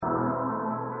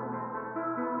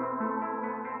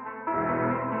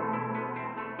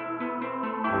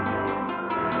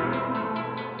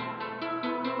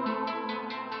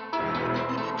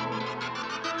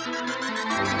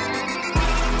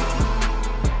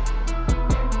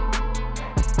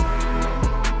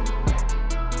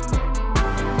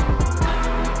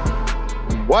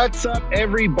What's up,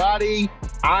 everybody?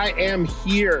 I am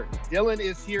here. Dylan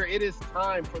is here. It is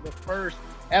time for the first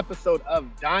episode of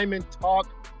Diamond Talk,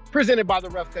 presented by the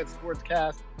Rough Cut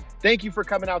Sportscast. Thank you for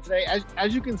coming out today.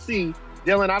 As you can see,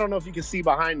 Dylan, I don't know if you can see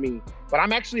behind me, but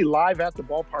I'm actually live at the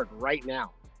ballpark right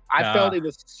now. I felt it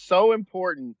was so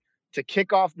important to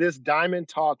kick off this Diamond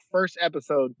Talk first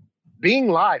episode being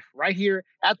live right here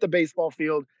at the baseball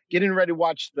field, getting ready to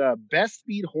watch the Best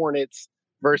Speed Hornets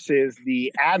versus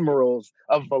the Admirals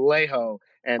of Vacaville.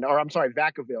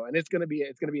 And it's gonna be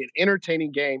an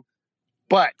entertaining game.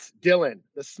 But Dylan,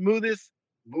 the smoothest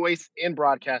voice in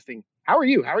broadcasting, how are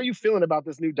you? How are you feeling about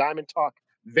this new Diamond Talk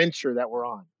venture that we're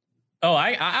on? Oh,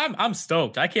 I'm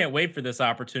stoked. I can't wait for this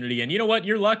opportunity. And you know what?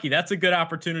 You're lucky. That's a good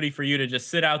opportunity for you to just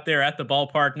sit out there at the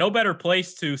ballpark. No better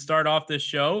place to start off this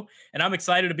show. And I'm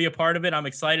excited to be a part of it. I'm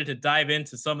excited to dive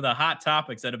into some of the hot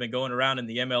topics that have been going around in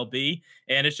the MLB.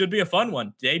 And it should be a fun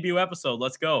one. Debut episode.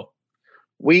 Let's go.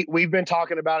 We've been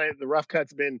talking about it. The Rough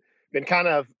Cut's been kind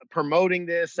of promoting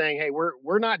this, saying, hey,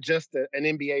 we're not just an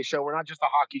NBA show. We're not just a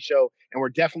hockey show. And we're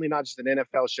definitely not just an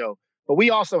NFL show. But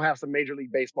we also have some Major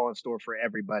League Baseball in store for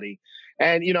everybody.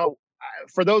 And, you know,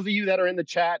 for those of you that are in the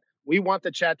chat, we want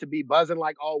the chat to be buzzing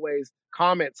like always.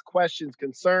 Comments, questions,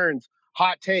 concerns,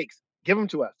 hot takes, give them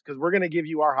to us because we're going to give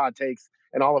you our hot takes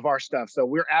and all of our stuff. So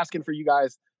we're asking for you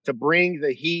guys to bring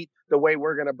the heat the way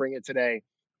we're going to bring it today.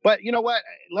 But you know what?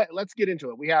 Let's get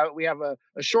into it. We have a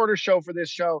shorter show for this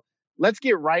show. Let's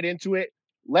get right into it.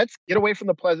 Let's get away from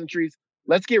the pleasantries.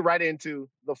 Let's get right into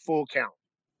the full count.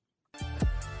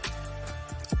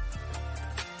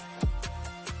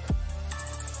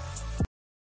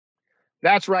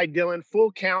 That's right, Dylan.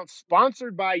 Full Count,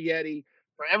 sponsored by Yeti.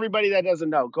 For everybody that doesn't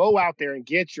know, go out there and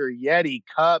get your Yeti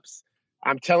cups.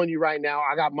 I'm telling you right now,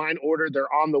 I got mine ordered.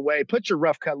 They're on the way. Put your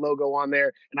Rough Cut logo on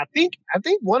there. And I think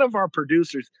one of our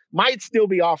producers might still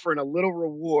be offering a little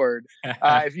reward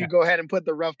if you go ahead and put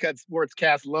the Rough Cut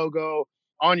Sportscast logo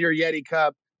on your Yeti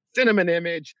cup. Send them an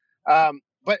image.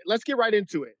 But let's get right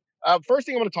into it. First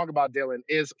thing I want to talk about, Dylan,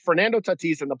 is Fernando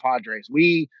Tatis and the Padres.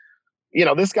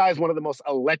 This guy is one of the most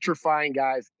electrifying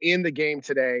guys in the game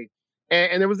today.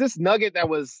 And there was this nugget that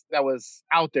was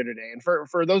out there today. And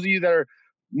for those of you that are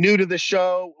new to the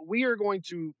show, we are going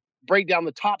to break down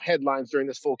the top headlines during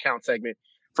this Full Count segment.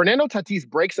 Fernando Tatis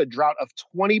breaks a drought of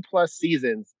 20 plus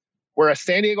seasons where a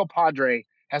San Diego Padre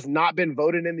has not been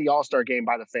voted in the All-Star game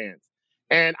by the fans.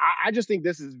 And I just think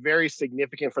this is very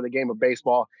significant for the game of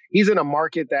baseball. He's in a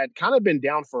market that kind of been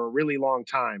down for a really long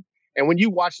time. And when you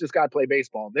watch this guy play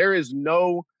baseball, there is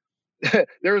no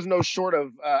short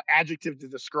of adjective to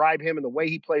describe him and the way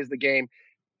he plays the game.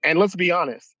 And let's be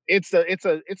honest, it's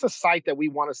a sight that we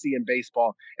want to see in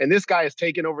baseball. And this guy has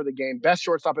taken over the game, best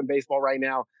shortstop in baseball right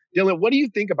now. Dylan, what do you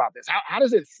think about this? How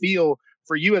does it feel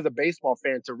for you as a baseball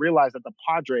fan to realize that the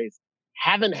Padres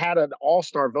haven't had an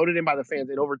all-star voted in by the fans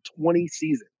in over 20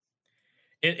 seasons?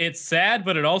 It's sad,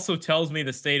 but it also tells me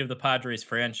the state of the Padres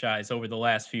franchise over the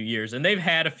last few years. And they've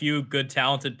had a few good,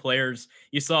 talented players.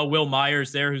 You saw Will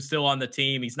Myers there, who's still on the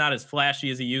team. He's not as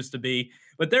flashy as he used to be,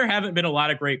 but there haven't been a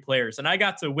lot of great players. And I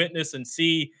got to witness and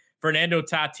see Fernando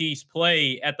Tatis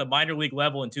play at the minor league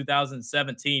level in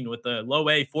 2017 with the low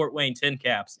A Fort Wayne Tin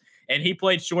Caps. And he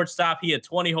played shortstop. He had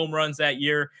 20 home runs that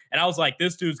year. And I was like,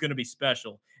 this dude's going to be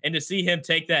special. And to see him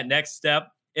take that next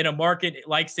step in a market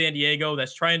like San Diego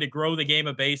that's trying to grow the game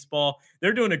of baseball,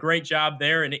 they're doing a great job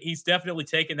there, and he's definitely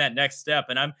taken that next step.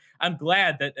 And I'm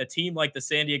glad that a team like the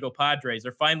San Diego Padres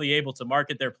are finally able to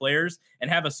market their players and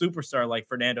have a superstar like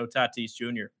Fernando Tatis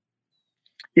Jr.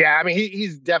 Yeah, I mean,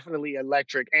 he's definitely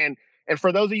electric. And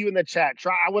for those of you in the chat,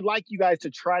 I would like you guys to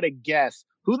try to guess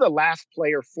who the last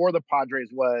player for the Padres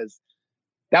was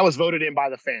that was voted in by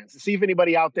the fans. To see if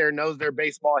anybody out there knows their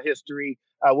baseball history.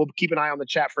 We'll keep an eye on the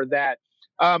chat for that.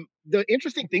 The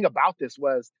interesting thing about this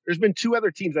was there's been two other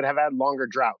teams that have had longer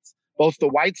droughts. Both the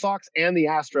White Sox and the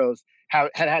Astros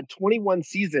had 21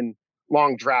 season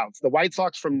long droughts. The White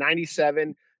Sox from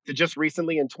 97 to just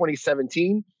recently in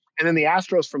 2017, and then the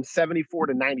Astros from 74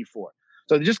 to 94.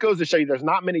 So it just goes to show you there's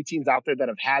not many teams out there that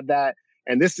have had that.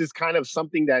 And this is kind of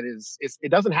something that it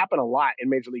doesn't happen a lot in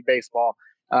Major League Baseball.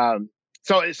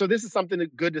 So this is something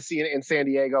good to see in San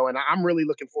Diego, and I'm really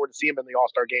looking forward to seeing him in the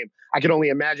All-Star game. I can only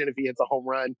imagine if he hits a home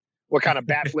run, what kind of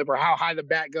bat flip or how high the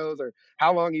bat goes or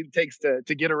how long he takes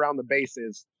to get around the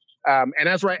bases. And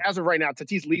as of right now,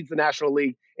 Tatis leads the National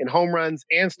League in home runs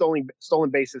and stolen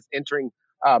bases entering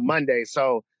Monday.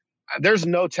 So there's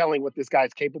no telling what this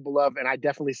guy's capable of, and I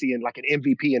definitely see like an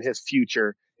MVP in his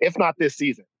future, if not this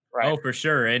season. Right. Oh, for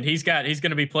sure. And he's going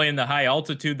to be playing the high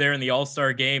altitude there in the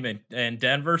All-Star game in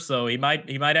Denver. So he might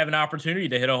have an opportunity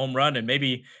to hit a home run and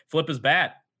maybe flip his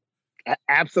bat.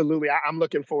 Absolutely. I'm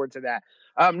looking forward to that.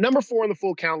 Number 4 on the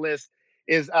full count list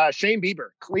is Shane Bieber,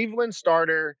 Cleveland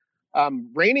starter,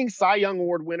 reigning Cy Young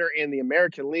Award winner in the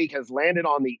American League, has landed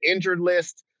on the injured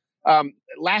list.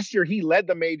 Last year, he led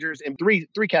the majors in three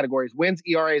categories: wins,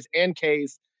 ERAs, and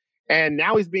Ks. And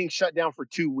now he's being shut down for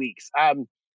 2 weeks.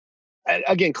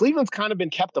 Again, Cleveland's kind of been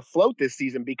kept afloat this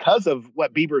season because of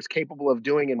what Bieber is capable of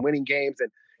doing and winning games.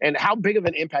 And how big of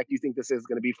an impact do you think this is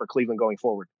going to be for Cleveland going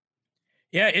forward?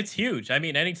 Yeah, it's huge. I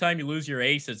mean, anytime you lose your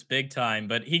ace, it's big time.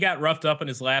 But he got roughed up in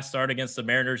his last start against the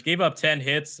Mariners, gave up 10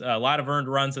 hits, a lot of earned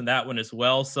runs in that one as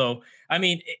well. So, I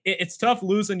mean, it's tough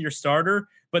losing your starter.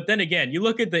 But then again, you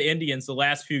look at the Indians the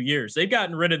last few years, they've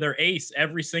gotten rid of their ace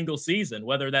every single season,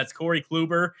 whether that's Corey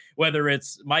Kluber, whether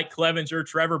it's Mike Clevenger,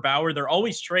 Trevor Bauer. They're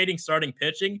always trading starting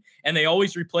pitching and they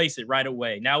always replace it right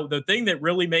away. Now, the thing that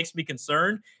really makes me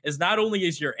concerned is not only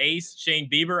is your ace, Shane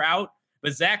Bieber, out,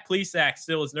 but Zach Plesac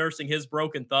still is nursing his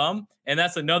broken thumb, and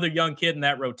that's another young kid in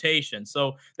that rotation.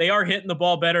 So they are hitting the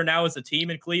ball better now as a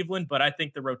team in Cleveland, but I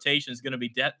think the rotation is going to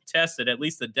be tested, at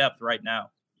least the depth right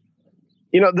now.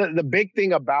 You know, the big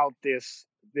thing about this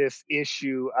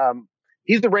issue,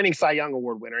 he's the reigning Cy Young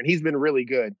Award winner, and he's been really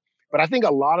good. But I think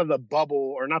a lot of the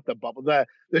bubble, or not the bubble, the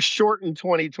shortened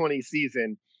 2020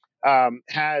 season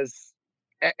has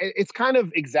it's kind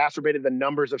of exacerbated the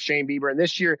numbers of Shane Bieber. And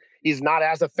this year, he's not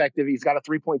as effective. He's got a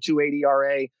 3.28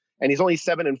 ERA, and he's only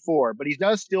 7-4. But he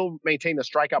does still maintain the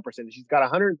strikeout percentage. He's got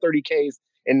 130 Ks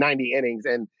in 90 innings,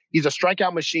 and he's a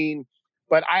strikeout machine.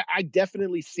 But I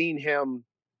definitely seen him.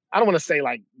 I don't want to say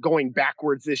like going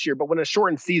backwards this year, but when a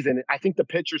shortened season, I think the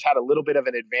pitchers had a little bit of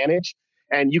an advantage.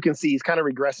 And you can see he's kind of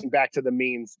regressing back to the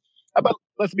means. But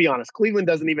let's be honest, Cleveland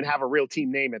doesn't even have a real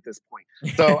team name at this point.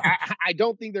 So I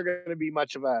don't think they're going to be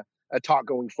much of a talk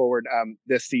going forward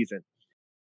this season.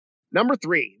 Number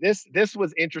 3, this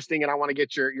was interesting, and I want to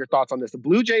get your thoughts on this. The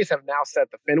Blue Jays have now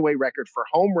set the Fenway record for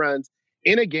home runs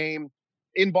in a game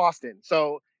in Boston.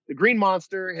 So the Green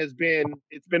Monster it's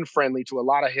been friendly to a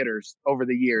lot of hitters over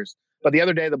the years. But the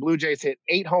other day, the Blue Jays hit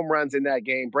 8 home runs in that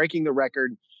game, breaking the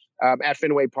record at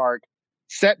Fenway Park,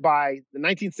 set by the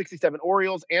 1967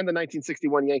 Orioles and the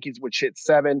 1961 Yankees, which hit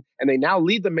 7. And they now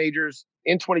lead the majors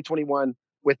in 2021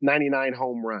 with 99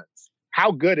 home runs.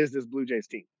 How good is this Blue Jays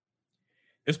team?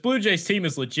 This Blue Jays team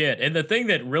is legit. And the thing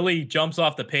that really jumps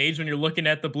off the page when you're looking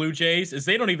at the Blue Jays is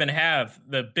they don't even have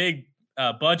the big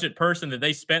budget person that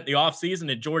they spent the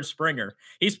offseason at George Springer.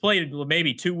 He's played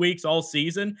maybe 2 weeks all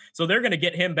season, so they're going to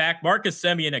get him back. Marcus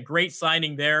Semien, a great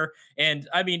signing there. And,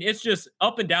 I mean, it's just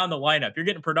up and down the lineup. You're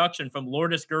getting production from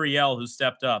Lourdes Gurriel, who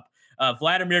stepped up.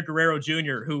 Vladimir Guerrero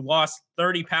Jr., who lost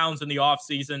 30 pounds in the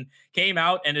offseason, came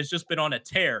out and has just been on a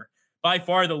tear. By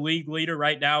far the league leader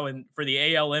right now for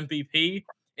the AL MVP.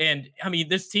 And, I mean,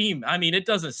 this team, I mean, it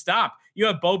doesn't stop. You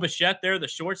have Bo Bichette there, the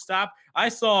shortstop. I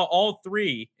saw all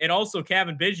 3, and also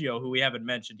Kevin Biggio, who we haven't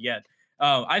mentioned yet.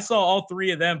 I saw all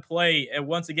 3 of them play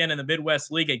once again in the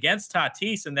Midwest League against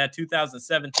Tatis in that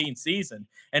 2017 season.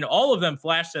 And all of them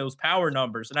flashed those power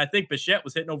numbers. And I think Bichette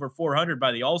was hitting over 400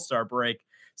 by the All-Star break.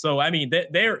 So, I mean,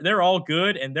 they're all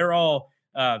good, and they're all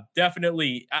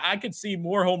definitely – I could see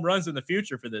more home runs in the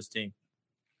future for this team.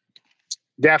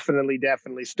 Definitely.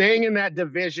 Staying in that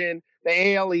division,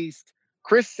 the AL East,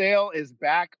 Chris Sale is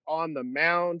back on the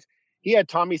mound. He had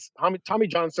Tommy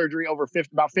John surgery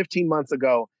about 15 months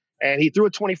ago, and he threw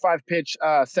a 25-pitch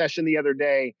session the other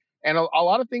day. And a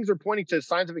lot of things are pointing to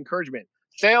signs of encouragement.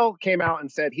 Sale came out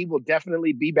and said he will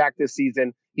definitely be back this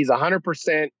season. He's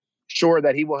 100% sure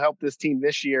that he will help this team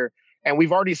this year. And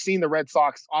we've already seen the Red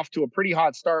Sox off to a pretty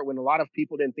hot start when a lot of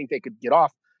people didn't think they could get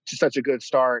off to such a good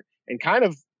start. And kind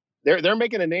of they're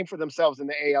making a name for themselves in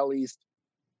the AL East.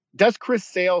 Does Chris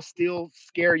Sale still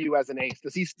scare you as an ace?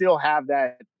 Does he still have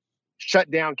that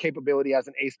shutdown capability as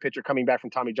an ace pitcher coming back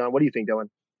from Tommy John? What do you think, Dylan?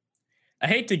 I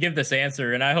hate to give this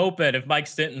answer, and I hope that if Mike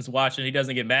Stinton's watching, he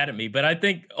doesn't get mad at me, but I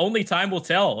think only time will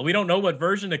tell. We don't know what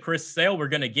version of Chris Sale we're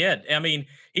going to get. I mean,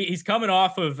 he's coming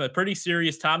off of a pretty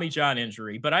serious Tommy John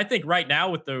injury, but I think right now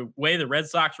with the way the Red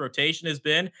Sox rotation has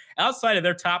been, outside of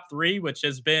their top 3, which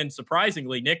has been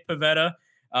surprisingly Nick Pivetta,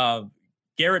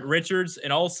 Garrett Richards,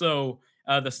 and also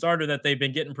the starter that they've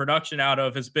been getting production out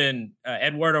of has been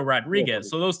Eduardo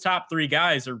Rodriguez. So those top 3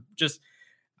 guys are just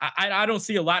I don't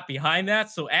see a lot behind that.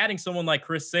 So adding someone like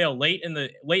Chris Sale late in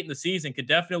the season could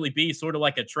definitely be sort of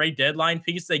like a trade deadline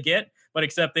piece they get, but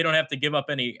except they don't have to give up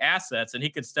any assets, and he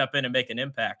could step in and make an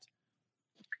impact.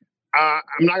 I'm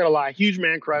not gonna lie, huge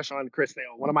man crush on Chris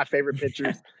Sale. One of my favorite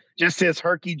pitchers. Just his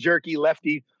herky jerky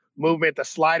lefty movement. The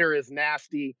slider is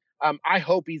nasty. I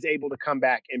hope he's able to come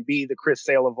back and be the Chris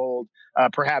Sale of old,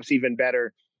 perhaps even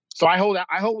better. So I hold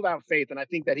out faith, and I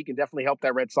think that he can definitely help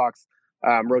that Red Sox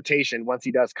rotation once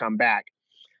he does come back.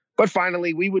 But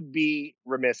finally, we would be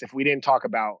remiss if we didn't talk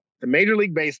about the Major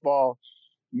League Baseball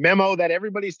memo that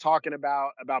everybody's talking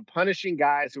about punishing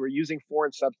guys who are using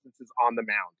foreign substances on the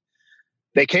mound.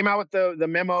 They came out with the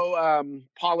memo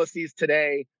policies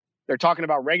today. They're talking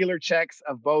about regular checks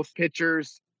of both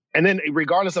pitchers, and then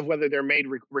regardless of whether they're made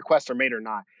requests are made or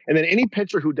not. And then any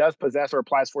pitcher who does possess or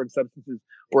applies foreign substances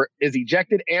is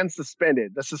ejected and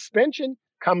suspended. The suspension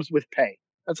comes with pay.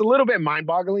 That's a little bit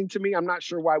mind-boggling to me. I'm not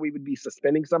sure why we would be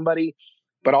suspending somebody,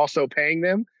 but also paying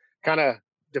them. Kind of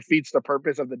defeats the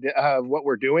purpose of what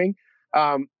we're doing.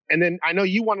 And then I know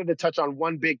you wanted to touch on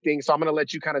one big thing, so I'm going to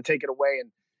let you kind of take it away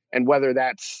and whether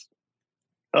that's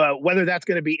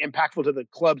going to be impactful to the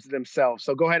clubs themselves.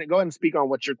 So go ahead and speak on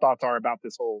what your thoughts are about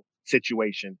this whole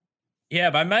situation. Yeah,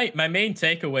 my main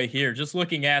takeaway here, just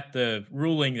looking at the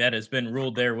ruling that has been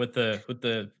ruled there with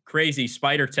the crazy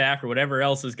spider tack or whatever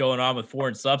else is going on with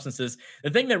foreign substances, the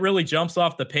thing that really jumps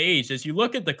off the page is you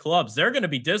look at the clubs, they're going to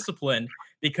be disciplined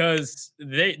because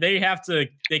they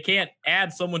can't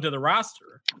add someone to the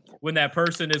roster when that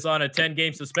person is on a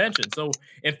 10-game suspension. So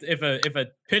if a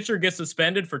pitcher gets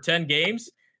suspended for 10 games,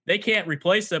 they can't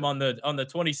replace them on the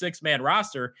 26-man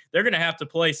roster. They're going to have to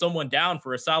play someone down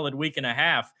for a solid week and a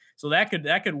half. So that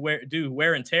could do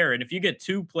wear and tear. And if you get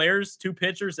two pitchers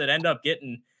that end up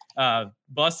getting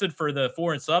busted for the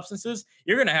foreign substances,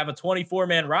 you're going to have a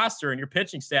 24-man roster, and your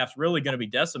pitching staff's really going to be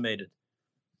decimated.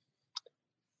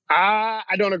 I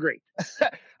don't agree.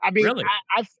 I mean, really?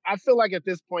 I feel like at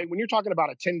this point, when you're talking about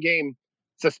a 10-game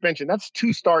suspension, that's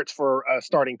 2 starts for a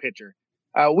starting pitcher.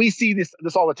 We see this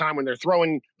all the time when they're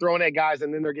throwing at guys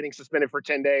and then they're getting suspended for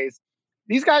 10 days.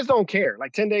 These guys don't care.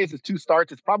 Like 10 days is 2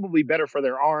 starts. It's probably better for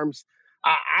their arms.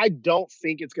 I don't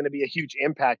think it's going to be a huge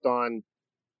impact on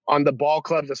the ball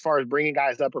clubs as far as bringing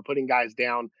guys up or putting guys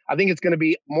down. I think it's going to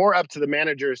be more up to the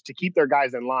managers to keep their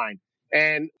guys in line.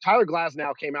 And Tyler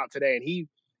Glasnow came out today and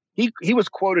he was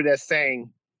quoted as saying,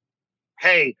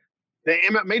 "Hey, the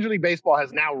Major League Baseball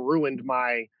has now ruined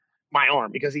my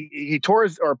arm because he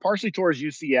partially tore his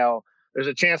UCL. There's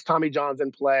a chance Tommy John's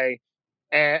in play.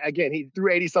 And again, he threw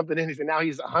 80-something innings, and now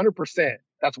he's 100%.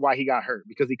 That's why he got hurt,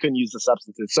 because he couldn't use the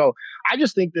substances. So I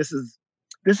just think this is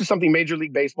something Major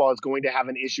League Baseball is going to have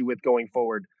an issue with going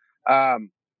forward.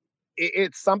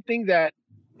 It's something that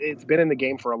it's been in the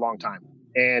game for a long time.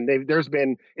 And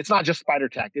it's not just spider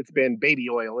tack. It's been baby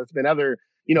oil. It's been other,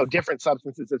 different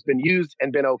substances that's been used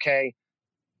and been okay.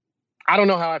 I don't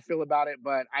know how I feel about it,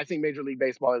 but I think Major League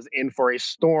Baseball is in for a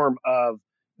storm of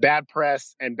bad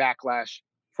press and backlash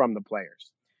from the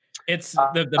players. It's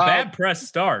the bad press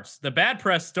starts. The bad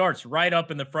press starts right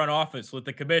up in the front office with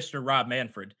the commissioner, Rob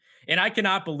Manfred. And I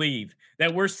cannot believe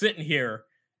that we're sitting here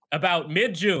about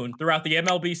mid-June throughout the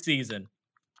MLB season,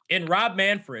 and Rob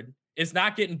Manfred is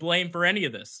not getting blamed for any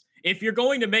of this. If you're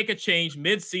going to make a change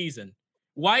mid-season,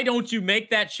 why don't you make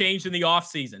that change in the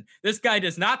offseason? This guy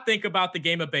does not think about the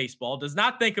game of baseball, does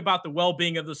not think about the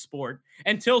well-being of the sport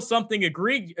until something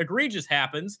egregious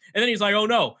happens. And then he's like, oh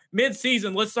no,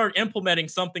 mid-season, let's start implementing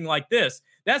something like this.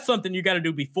 That's something you got to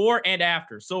do before and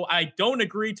after. So I don't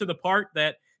agree to the part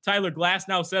that Tyler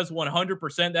Glasnow says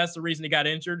 100% that's the reason he got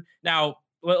injured. Now,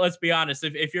 let's be honest.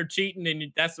 If you're cheating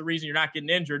and that's the reason you're not getting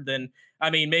injured, then,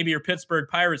 I mean, maybe your Pittsburgh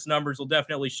Pirates numbers will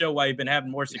definitely show why you've been having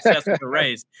more success with the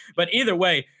Rays. But either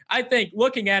way, I think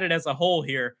looking at it as a whole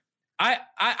here,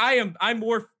 I'm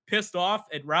more pissed off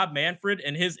at Rob Manfred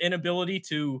and his inability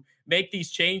to make these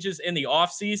changes in the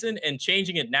offseason and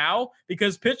changing it now,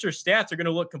 because pitcher stats are going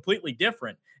to look completely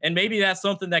different. And maybe that's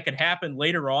something that could happen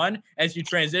later on as you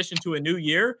transition to a new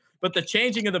year. But the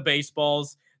changing of the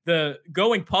baseballs, the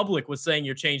going public with saying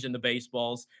you're changing the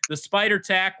baseballs, the spider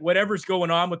tack, whatever's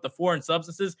going on with the foreign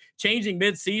substances, changing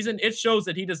mid-season, it shows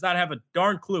that he does not have a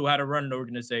darn clue how to run an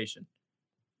organization.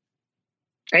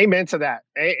 Amen to that.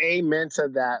 Amen to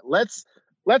that. Let's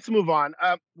move on.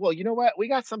 Well, you know what? We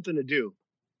got something to do.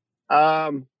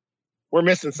 We're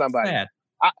missing somebody.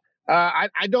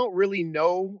 I don't really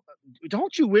know.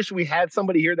 Don't you wish we had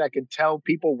somebody here that could tell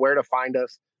people where to find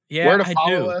us? Yeah, where to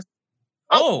follow us?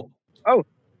 Oh.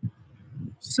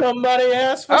 Somebody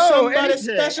asked for somebody AJ,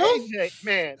 special. AJ,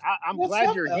 man, I'm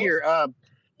glad you're here.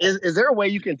 Is there a way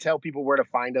you can tell people where to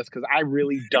find us? Because I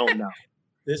really don't know.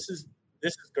 This is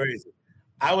crazy.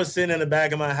 I was sitting in the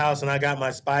back of my house and I got my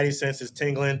spidey senses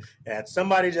tingling, and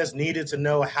somebody just needed to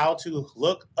know how to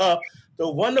look up the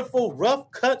wonderful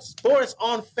Rough Cut Sports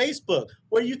on Facebook,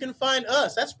 where you can find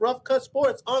us. That's Rough Cut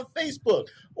Sports on Facebook.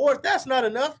 Or if that's not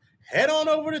enough, head on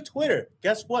over to Twitter.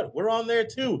 Guess what? We're on there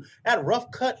too at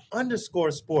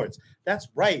roughcut_sports. That's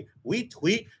right. We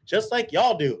tweet just like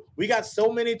y'all do. We got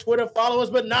so many Twitter followers,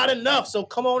 but not enough. So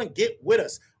come on and get with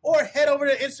us. Or head over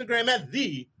to Instagram at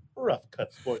the Rough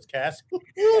Cut Sportscast.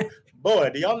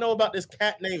 Boy, do y'all know about this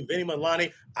cat named Vinny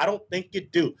Milani? I don't think you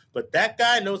do. But that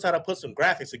guy knows how to put some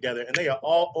graphics together, and they are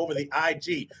all over the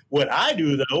IG. What I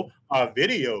do, though, are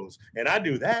videos. And I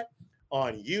do that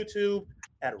on YouTube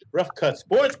at Rough Cut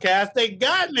Sportscast. They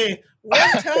got me.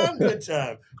 One time, good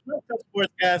time. Rough Cut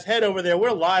Sportscast, head over there.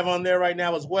 We're live on there right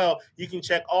now as well. You can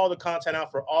check all the content out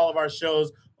for all of our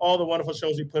shows, all the wonderful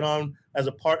shows we put on as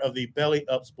a part of the Belly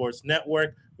Up Sports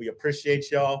Network. We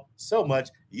appreciate y'all so much.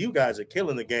 You guys are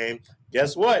killing the game.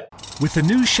 Guess what? With the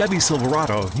new Chevy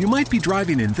Silverado, you might be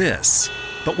driving in this.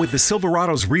 But with the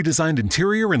Silverado's redesigned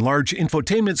interior and large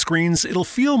infotainment screens, it'll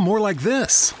feel more like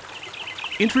this.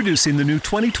 Introducing the new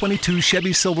 2022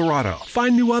 Chevy Silverado.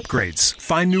 Find new upgrades.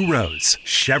 Find new roads.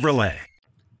 Chevrolet.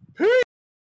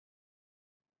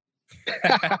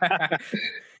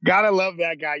 Gotta love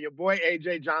that guy. Your boy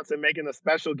AJ Johnson making the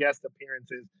special guest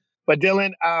appearances. But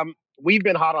Dylan, we've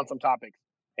been hot on some topics,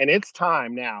 and it's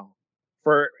time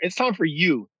for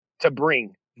you to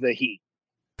bring the heat.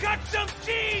 Got some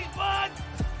cheese, bud!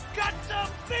 Got some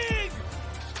big,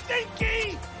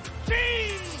 stinky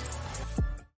cheese!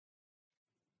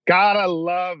 Gotta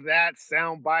love that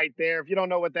sound bite there. If you don't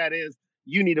know what that is,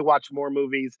 you need to watch more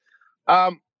movies.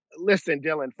 Listen,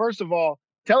 Dylan, first of all,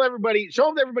 show everybody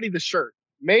the shirt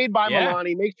made by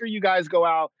Milani. Make sure you guys go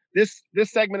out. This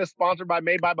segment is sponsored by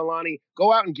Made by Milani.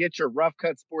 Go out and get your Rough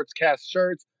Cut Sportscast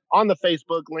shirts on the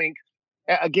Facebook link.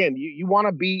 Again, you want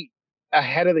to be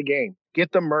ahead of the game.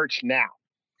 Get the merch now.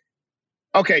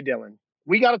 Okay, Dylan,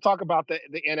 we got to talk about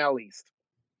the NL East.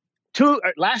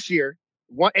 Last year,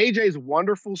 AJ's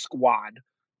wonderful squad,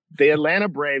 the Atlanta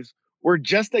Braves, were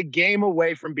just a game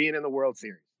away from being in the World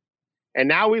Series. And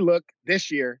now we look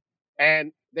this year,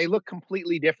 and they look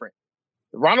completely different.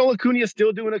 Ronald Acuna is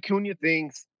still doing Acuna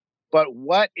things, but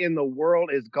what in the world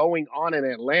is going on in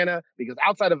Atlanta? Because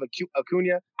outside of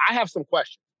Acuna, I have some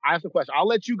questions. I'll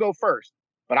let you go first,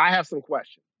 but I have some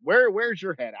questions. Where's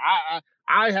your head?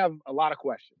 I have a lot of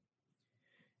questions.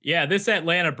 Yeah, this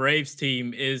Atlanta Braves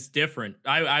team is different.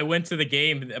 I went to the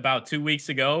game about 2 weeks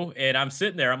ago, and I'm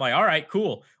sitting there. I'm like, all right,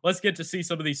 cool. Let's get to see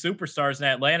some of these superstars in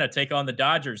Atlanta take on the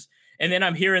Dodgers. And then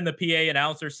I'm hearing the PA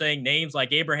announcer saying names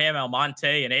like Abraham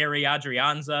Almonte and Ari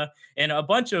Adrianza and a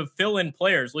bunch of fill-in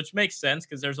players, which makes sense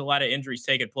because there's a lot of injuries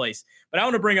taking place. But I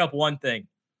want to bring up one thing.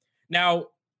 Now,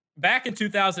 back in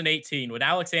 2018, when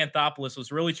Alex Anthopoulos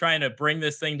was really trying to bring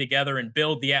this thing together and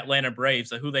build the Atlanta Braves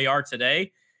to who they are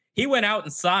today, he went out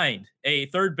and signed a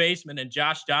third baseman in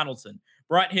Josh Donaldson.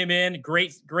 Brought him in,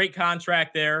 great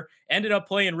contract there. Ended up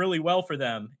playing really well for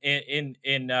them in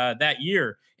that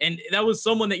year. And that was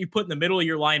someone that you put in the middle of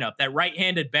your lineup, that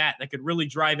right-handed bat that could really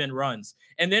drive in runs.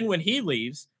 And then when he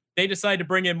leaves, they decide to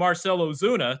bring in Marcell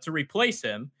Ozuna to replace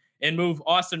him and move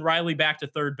Austin Riley back to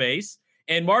third base.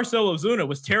 And Marcell Ozuna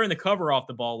was tearing the cover off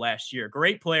the ball last year.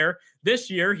 Great player. This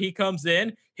year, he comes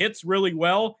in, hits really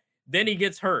well, then he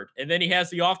gets hurt, and then he has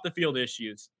the off-the-field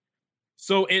issues.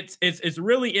 So it's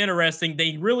really interesting.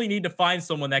 They really need to find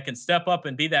someone that can step up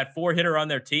and be that four-hitter on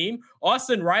their team.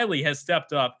 Austin Riley has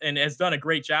stepped up and has done a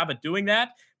great job at doing that,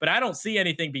 but I don't see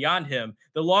anything beyond him.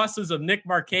 The losses of Nick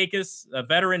Markakis, a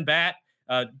veteran bat,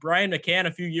 Brian McCann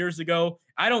a few years ago,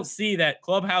 I don't see that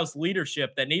clubhouse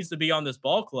leadership that needs to be on this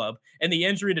ball club, and the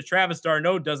injury to Travis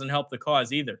d'Arnaud doesn't help the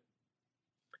cause either.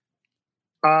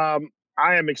 I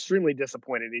am extremely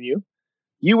disappointed in you.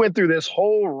 You went through this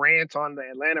whole rant on the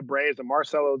Atlanta Braves and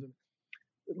Marcell.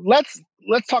 Let's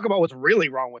talk about what's really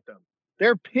wrong with them.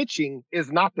 Their pitching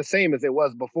is not the same as it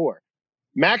was before.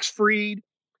 Max Fried,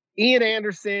 Ian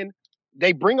Anderson,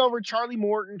 they bring over Charlie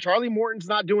Morton. Charlie Morton's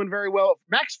not doing very well.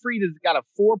 Max Fried has got a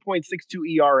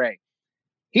 4.62 ERA.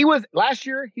 Last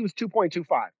year, he was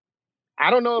 2.25. I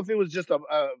don't know if it was just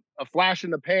a flash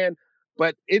in the pan,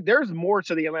 but there's more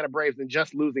to the Atlanta Braves than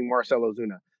just losing Marcell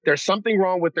Ozuna. There's something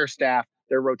wrong with their staff.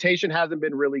 Their rotation hasn't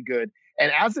been really good.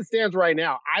 And as it stands right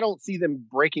now, I don't see them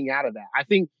breaking out of that. I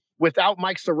think without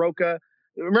Mike Soroka,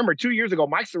 remember 2 years ago,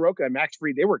 Mike Soroka and Max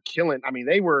Fried, they were killing. I mean,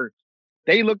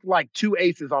 they looked like two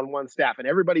aces on one staff, and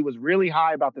everybody was really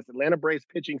high about this Atlanta Braves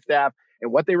pitching staff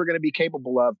and what they were going to be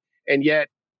capable of. And yet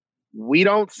we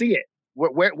don't see it.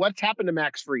 What's happened to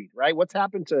Max Fried, right? What's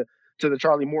happened to the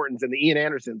Charlie Mortons and the Ian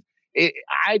Andersons?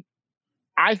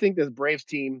 I think this Braves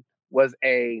team was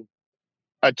a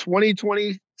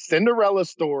 2020 Cinderella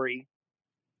story.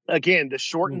 Again, the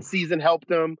shortened season helped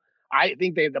them. I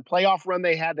think the playoff run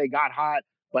they had, they got hot.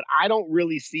 but I don't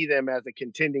really see them as a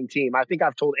contending team. I think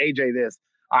I've told AJ this.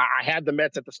 I had the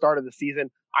Mets at the start of the season.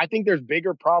 I think there's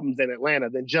bigger problems in Atlanta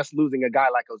than just losing a guy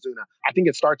like Ozuna. I think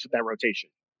it starts with that rotation.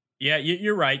 Yeah,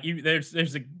 you're right. There's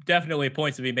definitely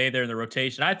points to be made there in the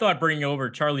rotation. I thought bringing over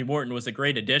Charlie Morton was a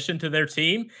great addition to their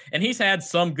team, and he's had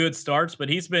some good starts, but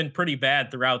he's been pretty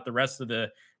bad throughout the rest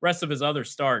of his other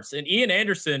starts. And Ian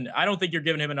Anderson, I don't think you're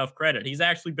giving him enough credit. He's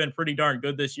actually been pretty darn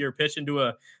good this year, pitching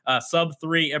to a sub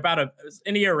 3, about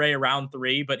an ERA around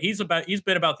 3, but he's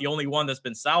been about the only one that's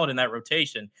been solid in that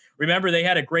rotation. Remember, they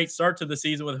had a great start to the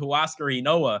season with Huascar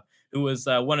Ynoa, who was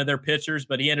one of their pitchers,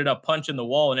 but he ended up punching the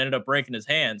wall and ended up breaking his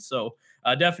hand. So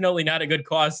definitely not a good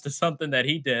cause to something that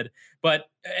he did. But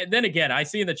then again, I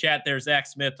see in the chat there Zach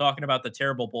Smith talking about the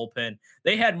terrible bullpen.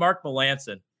 They had Mark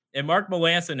Melancon, and Mark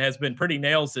Melancon has been pretty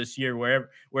nails this year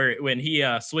when he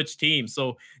switched teams.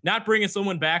 So not bringing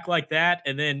someone back like that,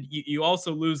 and then you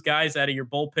also lose guys out of your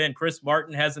bullpen. Chris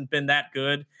Martin hasn't been that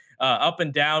good. Up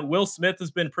and down. Will Smith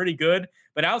has been pretty good,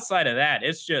 but outside of that,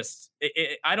 it's just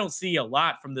I don't see a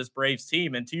lot from this Braves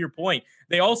team. And to your point,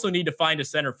 they also need to find a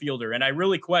center fielder. And I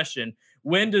really question,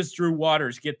 when does Drew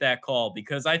Waters get that call?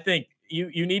 Because I think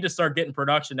you need to start getting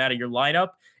production out of your lineup.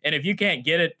 And if you can't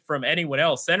get it from anyone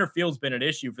else, center field's been an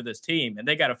issue for this team, and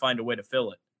they got to find a way to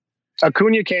fill it.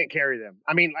 Acuna can't carry them.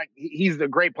 I mean, like, he's a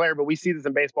great player, but we see this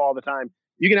in baseball all the time.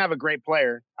 You can have a great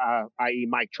player, i.e.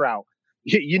 Mike Trout.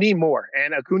 You need more,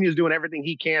 and Acuna's doing everything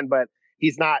he can, but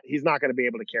he's not going to be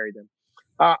able to carry them.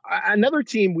 Another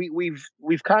team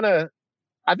we've kind of,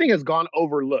 I think, has gone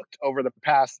overlooked over this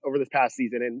past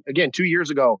season. And again, 2 years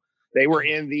ago, they were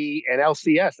in an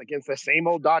LCS against the same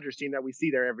old Dodgers team that we see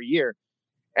there every year.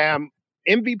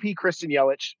 MVP Christian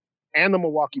Yelich and the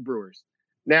Milwaukee Brewers.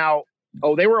 Now,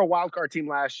 they were a wild card team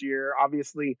last year.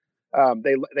 Obviously,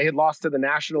 they had lost to the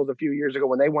Nationals a few years ago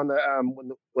when they won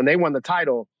the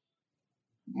title.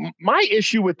 My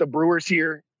issue with the Brewers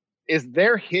here is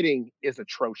their hitting is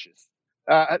atrocious.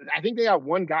 I think they have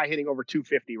one guy hitting over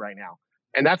 250 right now,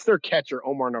 and that's their catcher,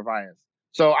 Omar Narvaez.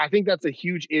 So I think that's a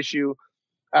huge issue.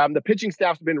 The pitching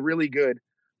staff's been really good,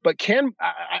 but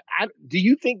do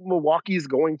you think Milwaukee is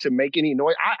going to make any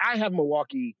noise? I have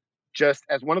Milwaukee just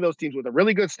as one of those teams with a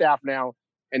really good staff now,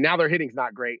 and now their hitting's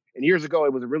not great. And years ago,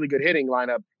 it was a really good hitting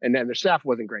lineup, and then their staff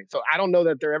wasn't great. So I don't know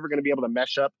that they're ever going to be able to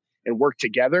mesh up and work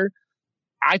together.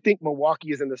 I think Milwaukee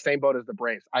is in the same boat as the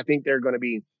Braves. I think they're going to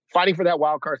be fighting for that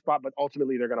wild card spot, but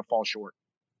ultimately they're going to fall short.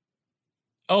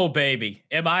 Oh, baby.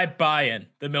 Am I buying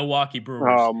the Milwaukee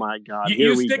Brewers? Oh, my God.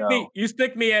 You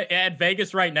stick me at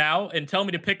Vegas right now and tell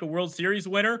me to pick a World Series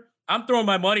winner. I'm throwing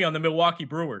my money on the Milwaukee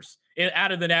Brewers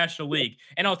out of the National League.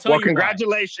 And I'll tell you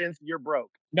congratulations. You're broke.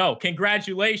 No,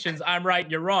 congratulations. I'm right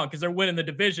and you're wrong because they're winning the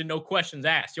division. No questions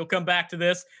asked. You'll come back to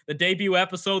this. The debut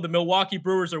episode, the Milwaukee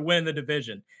Brewers are winning the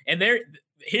division. And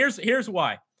here's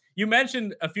why. You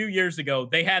mentioned a few years ago,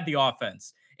 they had the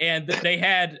offense and they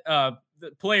had the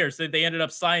players that they ended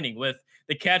up signing with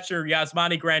the catcher,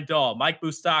 Yasmani Grandal, Mike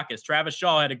Boustakis, Travis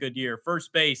Shaw had a good year.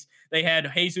 First base, they had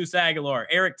Jesus Aguilar,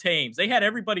 Eric Thames. They had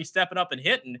everybody stepping up and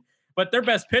hitting, but their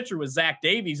best pitcher was Zach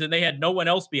Davies and they had no one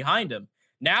else behind him.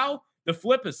 Now,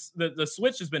 the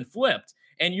switch has been flipped,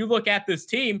 and you look at this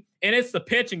team, and it's the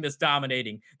pitching that's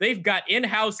dominating. They've got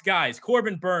in-house guys.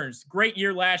 Corbin Burns, great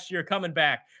year last year, coming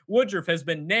back. Woodruff has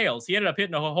been nails. He ended up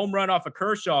hitting a home run off of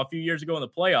Kershaw a few years ago in the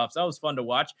playoffs. That was fun to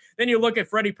watch. Then you look at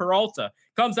Freddie Peralta,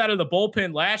 comes out of the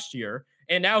bullpen last year,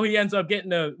 and now he ends up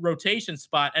getting a rotation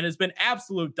spot and has been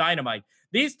absolute dynamite.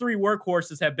 These three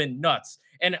workhorses have been nuts.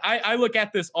 And I look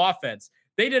at this offense.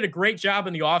 They did a great job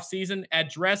in the offseason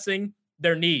addressing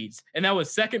their needs. And that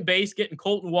was second base, getting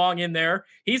Colton Wong in there.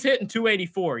 He's hitting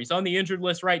 284. He's on the injured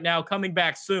list right now, coming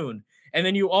back soon. And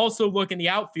then you also look in the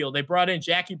outfield. They brought in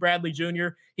Jackie Bradley Jr.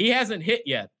 He hasn't hit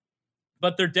yet,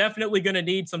 but they're definitely going to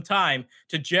need some time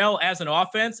to gel as an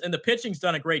offense. And the pitching's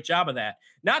done a great job of that.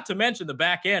 Not to mention the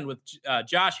back end with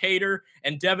Josh Hader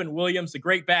and Devin Williams, the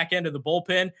great back end of the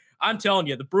bullpen. I'm telling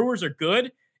you, the Brewers are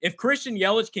good. If Christian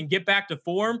Yelich can get back to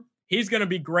form, he's going to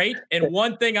be great. And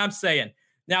one thing I'm saying,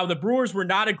 now, the Brewers were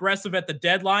not aggressive at the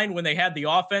deadline when they had the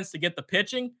offense to get the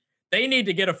pitching. They need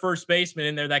to get a first baseman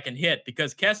in there that can hit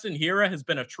because Keston Hiura has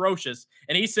been atrocious,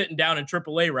 and he's sitting down in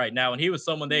AAA right now, and he was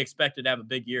someone they expected to have a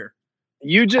big year.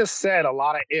 You just said a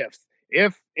lot of ifs.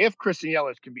 If Christian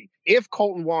Yelich can be, if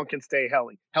Colton Wong can stay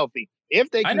healthy, if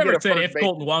they can I never get said if baseman.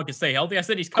 Colton Wong can stay healthy. I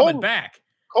said he's coming back.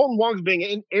 Colton Wong's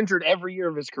being injured every year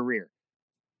of his career.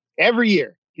 Every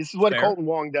year. This is what Colton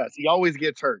Wong does. He always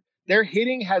gets hurt. Their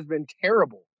hitting has been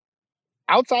terrible.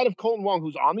 Outside of Colton Wong,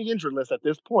 who's on the injured list at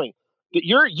this point,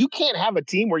 you can't have a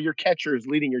team where your catcher is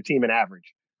leading your team in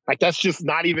average. Like, that's just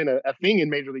not even a thing in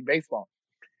Major League Baseball.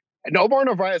 And Omar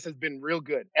Narvaez has been real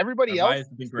good. Everybody else Narvaez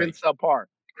has been has great. been subpar.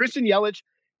 Christian Yelich,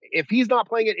 if he's not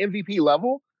playing at MVP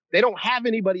level, they don't have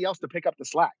anybody else to pick up the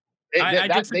slack. I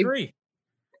disagree.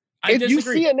 You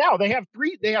see it now. They have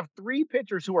three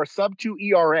pitchers who are sub 2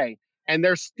 ERA, and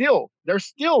they're still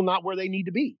not where they need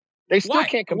to be. They still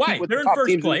can't compete with the top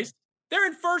teams. They're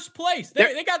in first place.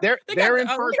 They're in first place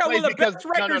one of the best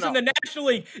records in the National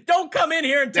League. Don't come in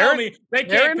here and tell me they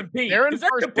can't compete. They're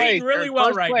competing really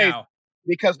well right now.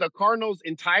 Because the Cardinals'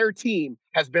 entire team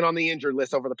has been on the injured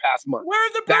list over the past month. Where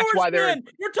have the Brewers been?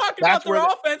 You're talking about their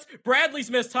offense.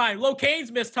 Bradley's missed time.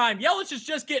 Locane's missed time. Yelich is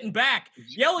just getting back.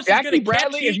 Yelich is going to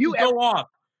catch heat and go off.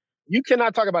 You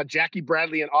cannot talk about Jackie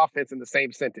Bradley and offense in the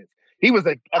same sentence. He was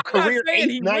a career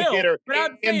 8th, 9th hitter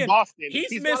in Boston.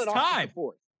 He's missed time.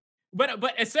 But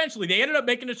essentially, they ended up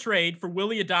making a trade for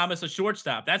Willy Adames, a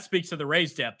shortstop. That speaks to the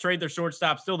Rays' depth. Trade their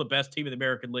shortstop, still the best team in the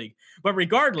American League. But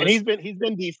regardless, and he's been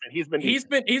decent. He's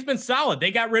been solid.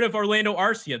 They got rid of Orlando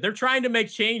Arcia. They're trying to make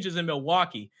changes in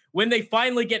Milwaukee. When they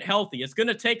finally get healthy, it's going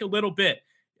to take a little bit.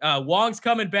 Wong's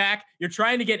coming back. You're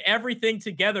trying to get everything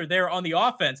together there on the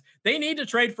offense. They need to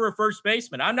trade for a first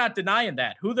baseman. I'm not denying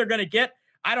that. Who they're going to get,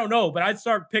 I don't know. But I'd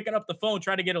start picking up the phone,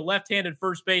 trying to get a left-handed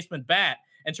first baseman bat,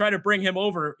 and try to bring him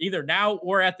over either now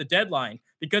or at the deadline.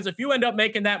 Because if you end up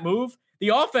making that move, the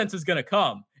offense is going to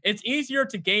come. It's easier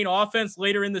to gain offense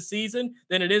later in the season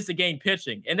than it is to gain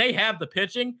pitching. And they have the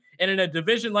pitching. And in a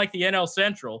division like the NL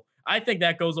Central, I think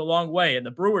that goes a long way. And the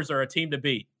Brewers are a team to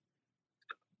beat.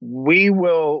 We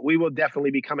will definitely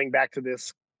be coming back to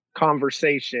this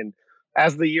conversation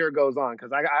as the year goes on,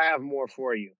 because I have more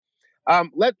for you.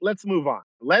 Let's move on.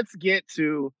 Let's get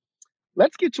to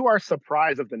our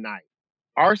surprise of the night.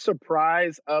 Our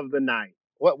surprise of the night.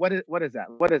 What is that?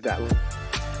 What is that?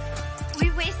 We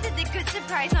wasted the good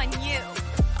surprise on you.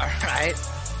 All right.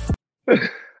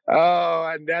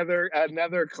 Oh, another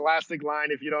classic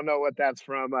line. If you don't know what that's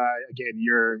from, again,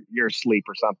 you're asleep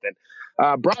or something.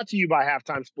 Brought to you by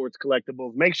Halftime Sports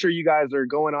Collectibles. Make sure you guys are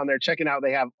going on there, checking out.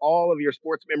 They have all of your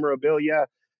sports memorabilia,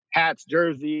 hats,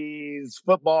 jerseys,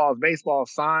 footballs, baseball,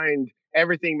 signed,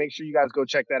 everything. Make sure you guys go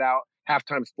check that out.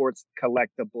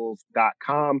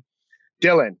 HalftimeSportsCollectibles.com.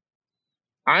 Dylan,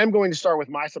 I'm going to start with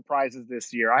my surprises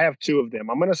this year. I have two of them.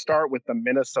 I'm going to start with the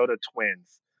Minnesota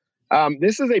Twins.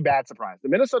 This is a bad surprise. The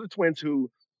Minnesota Twins,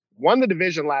 who won the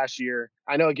division last year.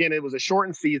 I know, again, it was a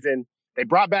shortened season. They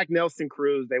brought back Nelson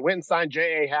Cruz. They went and signed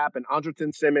J.A. Happ and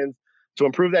Andrelton Simmons to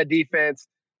improve that defense.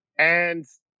 And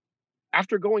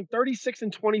after going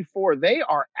 36-24, they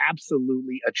are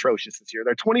absolutely atrocious this year.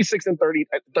 They're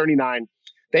 26-39.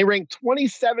 They ranked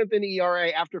 27th in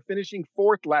ERA after finishing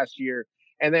 4th last year,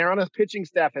 and their honest pitching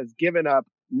staff has given up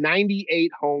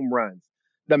 98 home runs.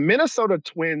 The Minnesota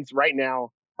Twins right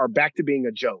now are back to being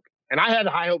a joke, and I had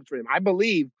high hopes for them. I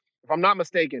believe, if I'm not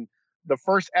mistaken, the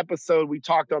first episode we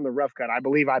talked on the Rough Cut, I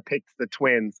believe I picked the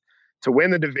Twins to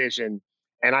win the division,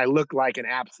 and I look like an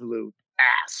absolute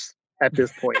ass at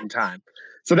this point in time.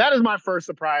 So that is my first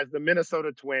surprise, the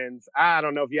Minnesota Twins. I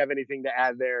don't know if you have anything to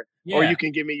add there, or you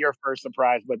can give me your first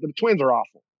surprise, but the Twins are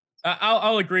awful.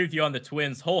 I'll agree with you on the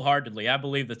Twins wholeheartedly. I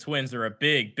believe the Twins are a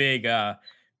big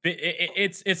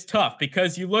it's tough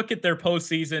because you look at their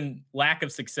postseason lack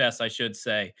of success, I should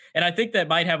say. And I think that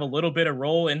might have a little bit of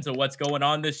role into what's going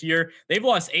on this year. They've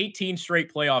lost 18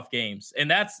 straight playoff games,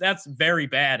 and that's very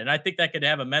bad. And I think that could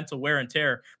have a mental wear and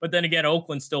tear. But then again,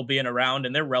 Oakland's still being around,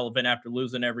 and they're relevant after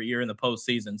losing every year in the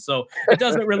postseason. So it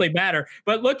doesn't really matter.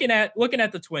 But looking at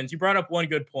the Twins, you brought up one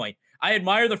good point. I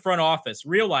admire the front office,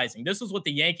 realizing this is what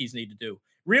the Yankees need to do.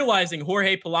 Realizing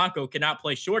Jorge Polanco cannot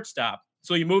play shortstop,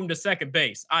 so you move him to second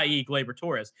base, i.e. Gleyber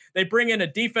Torres. They bring in a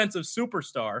defensive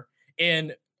superstar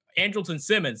in Andrelton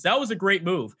Simmons. That was a great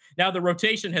move. Now, the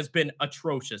rotation has been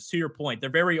atrocious, to your point.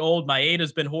 They're very old.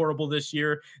 Maeda's been horrible this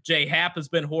year. J. Happ has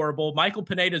been horrible. Michael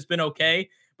Pineda's been okay,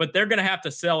 but they're going to have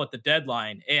to sell at the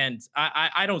deadline, and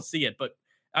I don't see it. But,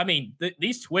 I mean,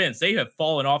 these Twins, they have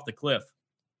fallen off the cliff.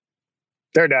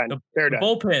 They're done. The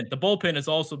bullpen has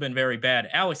also been very bad.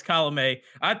 Alex Colomé,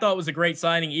 I thought was a great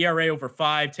signing. ERA over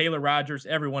 5. Taylor Rogers,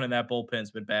 everyone in that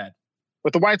bullpen's been bad.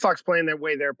 With the White Sox playing the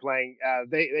way they're playing,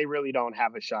 they really don't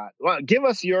have a shot. Well, give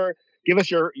us your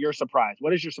surprise.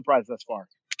 What is your surprise thus far?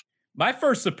 My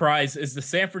first surprise is the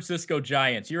San Francisco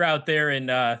Giants. You're out there in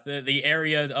the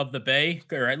area of the Bay,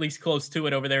 or at least close to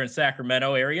it over there in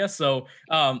Sacramento area. So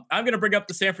I'm going to bring up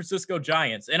the San Francisco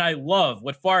Giants, and I love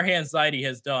what Farhan Zaidi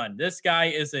has done. This guy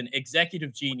is an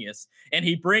executive genius, and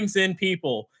he brings in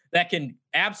people that can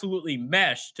absolutely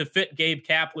mesh to fit Gabe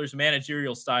Kapler's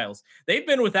managerial styles. They've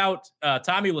been without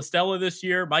Tommy LaStella this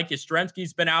year. Mike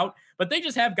Yastrzemski's been out, but they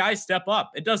just have guys step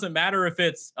up. It doesn't matter if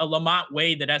it's a Lamont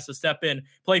Wade that has to step in,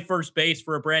 play first base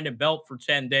for a Brandon Belt for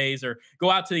 10 days, or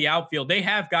go out to the outfield. They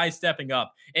have guys stepping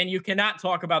up, and you cannot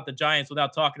talk about the Giants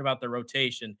without talking about the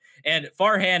rotation. And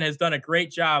Farhan has done a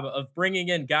great job of bringing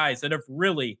in guys that have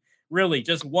really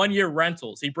just 1-year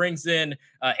rentals. He brings in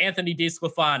Anthony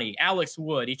DeSclafani, Alex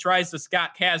Wood. He tries the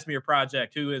Scott Kazmir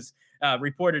project, who is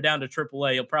reported down to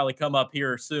AAA. He'll probably come up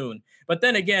here soon. But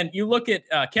then again, you look at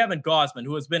Kevin Gausman,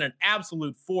 who has been an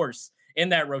absolute force in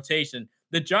that rotation.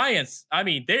 The Giants, I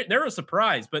mean, they're a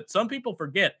surprise, but some people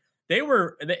forget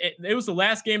it was the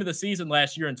last game of the season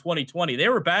last year in 2020. They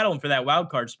were battling for that wild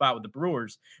card spot with the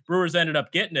Brewers. Brewers ended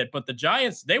up getting it, but the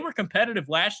Giants, they were competitive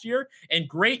last year, and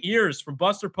great years from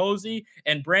Buster Posey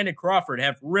and Brandon Crawford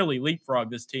have really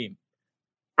leapfrogged this team.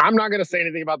 I'm not going to say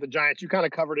anything about the Giants. You kind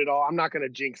of covered it all. I'm not going to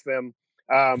jinx them.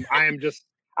 I'm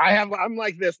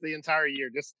like this the entire year.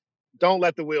 Just don't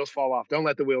let the wheels fall off. Don't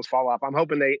let the wheels fall off. I'm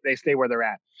hoping they stay where they're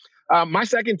at. My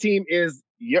second team is,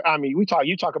 you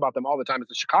talk about them all the time. It's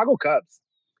the Chicago Cubs.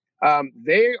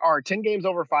 They are 10 games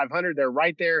over 500. They're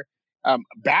right there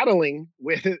battling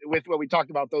with what we talked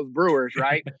about, those Brewers,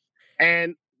 right?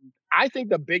 And I think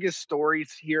the biggest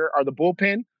stories here are the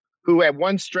bullpen, who at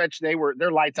one stretch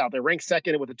they're lights out. They're ranked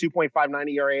second with a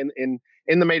 2.59 ERA in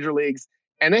the major leagues,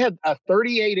 and they had a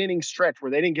 38 inning stretch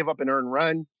where they didn't give up an earned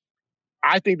run.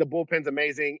 I think the bullpen's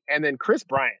amazing. And then Chris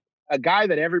Bryant, a guy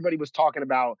that everybody was talking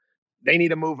about, they need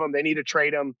to move him, they need to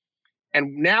trade him,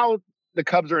 and now the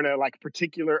Cubs are in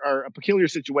a peculiar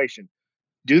situation.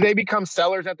 Do they become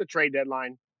sellers at the trade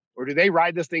deadline, or do they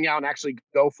ride this thing out and actually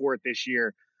go for it this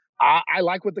year? I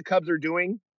like what the Cubs are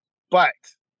doing, but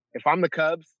if I'm the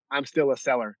Cubs, I'm still a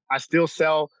seller. I still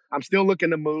sell. I'm still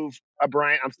looking to move a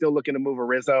Bryant. I'm still looking to move a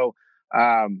Rizzo.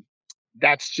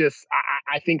 That's just,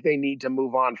 I think they need to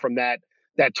move on from that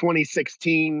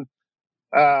 2016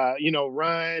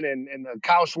 run, and the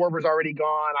Kyle Schwarber's already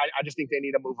gone. I just think they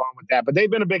need to move on with that. But they've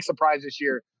been a big surprise this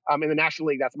year. In the National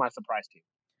League, that's my surprise team.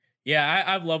 Yeah,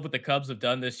 I've loved what the Cubs have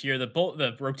done this year.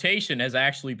 The rotation has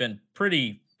actually been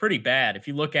pretty bad. If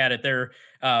you look at it,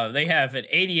 they have an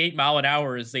 88 mile an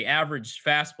hour is the average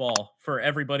fastball for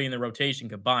everybody in the rotation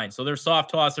combined. So their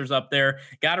soft tossers up there.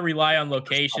 Got to rely on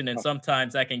location, and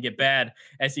sometimes that can get bad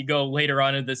as you go later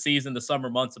on in the season. The summer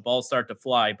months, the balls start to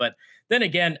fly. But then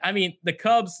again, I mean, the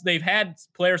Cubs, they've had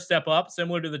players step up,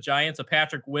 similar to the Giants. A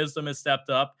Patrick Wisdom has stepped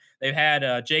up. They've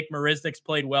had Jake Marisnik's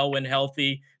played well when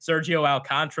healthy. Sergio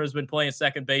Alcantara's been playing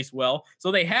second base well.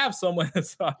 So they have someone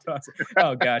that's soft tosser.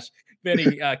 Oh, gosh.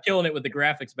 Benny killing it with the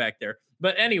graphics back there.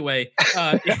 But anyway,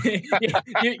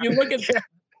 you look at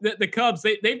the Cubs,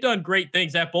 they've done great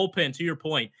things. That bullpen, to your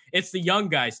point, it's the young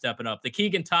guys stepping up, the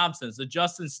Keegan Thompsons, the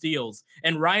Justin Steeles,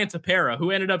 and Ryan Tepera,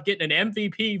 who ended up getting an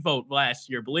MVP vote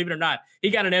last year. Believe it or not, he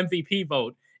got an MVP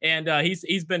vote. And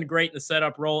he's been great in the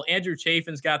setup role. Andrew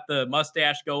Chafin's got the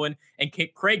mustache going, and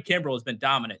Craig Kimbrell has been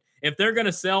dominant. If they're going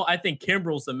to sell, I think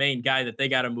Kimbrell's the main guy that they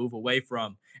got to move away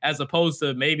from, as opposed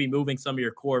to maybe moving some of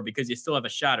your core, because you still have a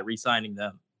shot at re-signing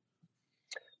them.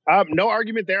 No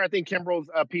argument there. I think Kimbrell's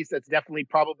a piece that's definitely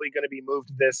probably going to be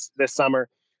moved this summer.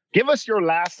 Give us your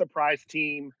last surprise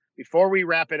team before we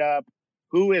wrap it up.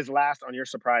 Who is last on your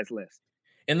surprise list?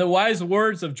 In the wise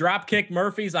words of Dropkick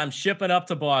Murphys, I'm shipping up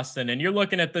to Boston, and you're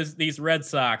looking at these Red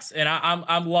Sox, and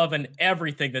I'm loving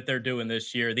everything that they're doing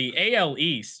this year. The AL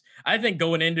East, I think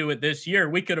going into it this year,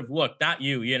 we could have looked, not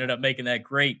you ended up making that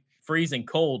great freezing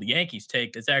cold Yankees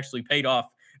take that's actually paid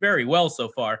off very well so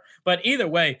far. But either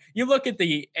way, you look at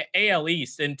the AL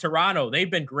East in Toronto,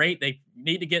 they've been great. They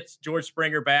need to get George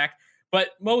Springer back.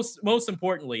 But most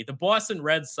importantly, the Boston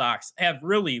Red Sox have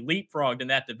really leapfrogged in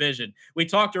that division. We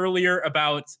talked earlier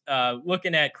about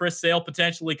looking at Chris Sale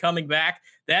potentially coming back.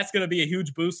 That's going to be a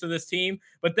huge boost to this team.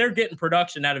 But they're getting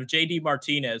production out of J.D.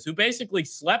 Martinez, who basically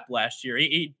slept last year.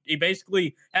 He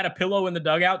basically had a pillow in the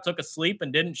dugout, took a sleep,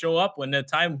 and didn't show up when the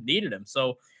time needed him.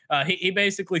 So he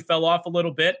basically fell off a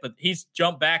little bit, but he's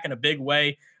jumped back in a big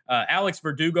way. Alex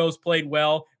Verdugo's played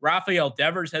well. Rafael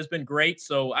Devers has been great.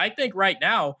 So I think right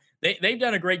now they've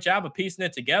done a great job of piecing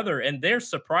it together, and they're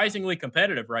surprisingly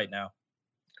competitive right now.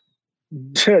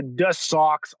 The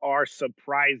Sox are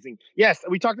surprising. Yes,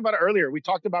 we talked about it earlier. We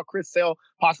talked about Chris Sale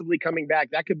possibly coming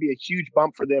back. That could be a huge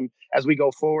bump for them as we go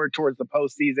forward towards the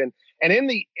postseason. And in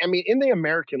the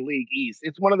American League East,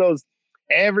 it's one of those,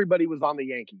 everybody was on the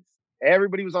Yankees.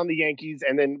 Everybody was on the Yankees,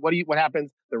 and then what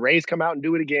happens? The Rays come out and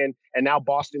do it again, and now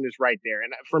Boston is right there.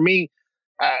 And for me,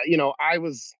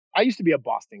 I used to be a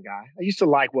Boston guy. I used to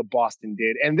like what Boston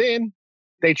did, and then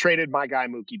they traded my guy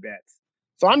Mookie Betts.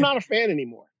 So I'm not a fan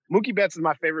anymore. Mookie Betts is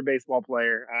my favorite baseball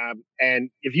player. And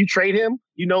if you trade him,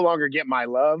 you no longer get my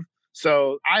love.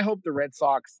 So I hope the Red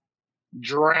Sox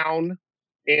drown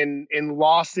in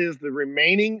losses the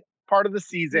remaining part of the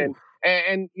season.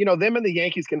 And you know, them and the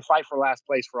Yankees can fight for last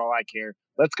place for all I care.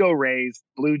 Let's go Rays,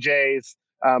 Blue Jays,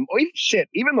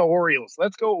 even the Orioles.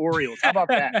 Let's go Orioles. How about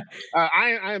that?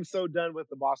 I am so done with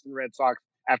the Boston Red Sox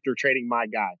after trading my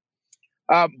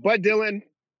guy. But Dylan,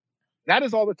 that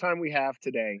is all the time we have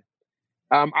today.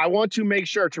 I want to make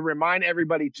sure to remind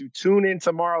everybody to tune in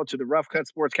tomorrow to the Rough Cut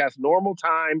Sportscast normal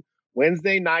time,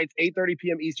 Wednesday nights, 8:30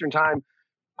 p.m. Eastern time.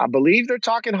 I believe they're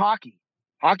talking hockey.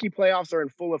 Hockey playoffs are in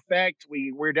full effect.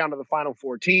 We're down to the final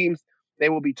 4 teams. They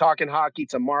will be talking hockey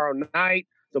tomorrow night.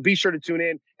 So be sure to tune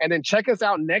in. And then check us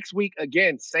out next week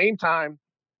again, same time,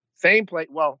 same place.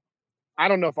 Well, I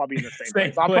don't know if I'll be in the same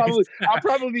place. I'll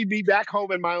probably be back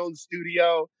home in my own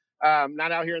studio,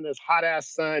 not out here in this hot ass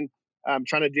sun,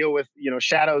 trying to deal with, you know,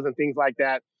 shadows and things like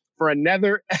that for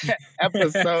another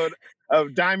episode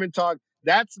of Diamond Talk.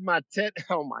 That's my Ted.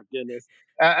 Oh my goodness.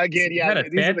 Again, yeah,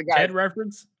 these are the guys. Ted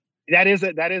reference? That is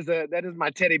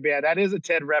my teddy bear. That is a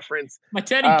Ted reference. My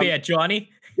teddy bear, Johnny.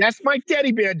 That's my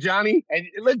teddy bear, Johnny. And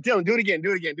let Dylan do it again. I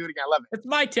love it. It's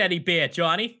my teddy bear,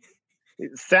 Johnny.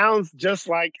 It sounds just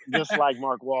like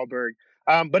Mark Wahlberg.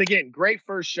 But again, great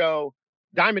first show.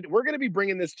 Diamond, we're going to be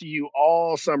bringing this to you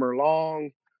all summer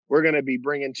long. We're going to be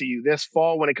bringing to you this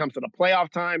fall when it comes to the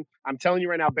playoff time. I'm telling you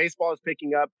right now, baseball is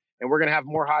picking up, and we're going to have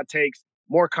more hot takes,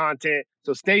 more content.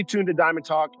 So stay tuned to Diamond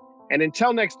Talk. And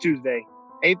until next Tuesday,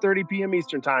 8:30 p.m.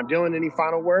 Eastern time. Dylan, any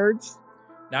final words?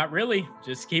 Not really.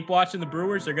 Just keep watching the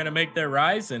Brewers. They're going to make their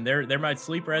rise, and they're my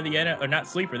sleeper out of the NL, or not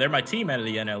sleeper. They're my team out of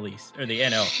the NL East, or the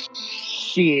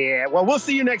NL. Yeah. Well, we'll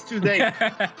see you next Tuesday.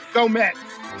 Go Mets.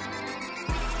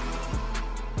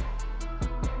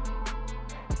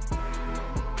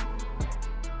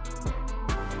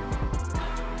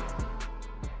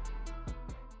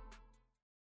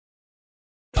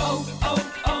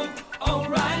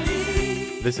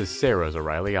 This is Sarah's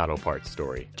O'Reilly Auto Parts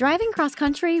story. Driving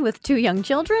cross-country with 2 young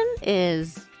children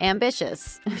is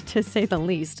ambitious, to say the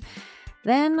least.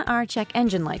 Then our check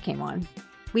engine light came on.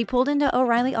 We pulled into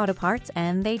O'Reilly Auto Parts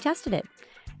and they tested it.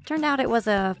 Turned out it was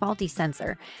a faulty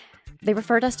sensor. They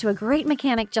referred us to a great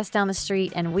mechanic just down the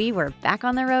street and we were back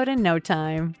on the road in no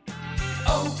time.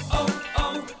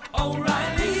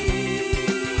 O'Reilly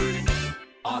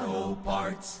Auto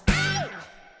Parts.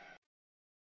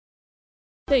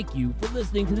 Thank you for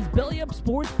listening to this Belly Up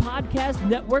Sports Podcast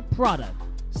Network product.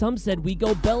 Some said we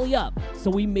go belly up, so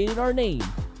we made it our name,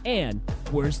 and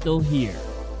we're still here.